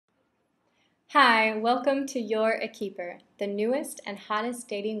Hi, welcome to You're a Keeper, the newest and hottest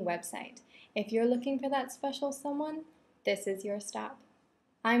dating website. If you're looking for that special someone, this is your stop.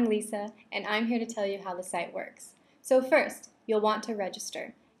 I'm Lisa, and I'm here to tell you how the site works. So first, you'll want to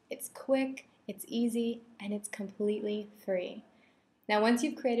register. It's quick, it's easy, and it's completely free. Now once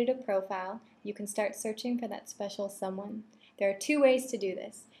you've created a profile, you can start searching for that special someone. There are two ways to do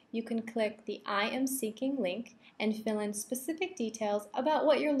this. You can click the I am seeking link and fill in specific details about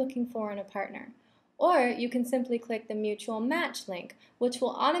what you're looking for in a partner. Or you can simply click the mutual match link, which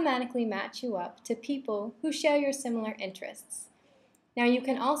will automatically match you up to people who share your similar interests. Now you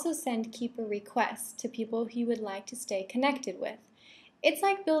can also send keeper requests to people who you would like to stay connected with. It's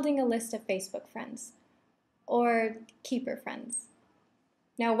like building a list of Facebook friends or keeper friends.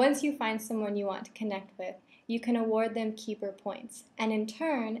 Now, once you find someone you want to connect with, you can award them keeper points, and in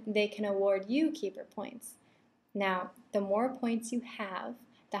turn, they can award you keeper points. Now, the more points you have,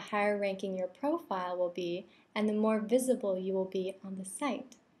 the higher ranking your profile will be, and the more visible you will be on the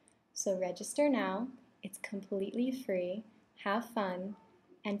site. So register now, it's completely free, have fun,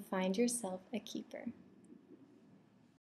 and find yourself a keeper.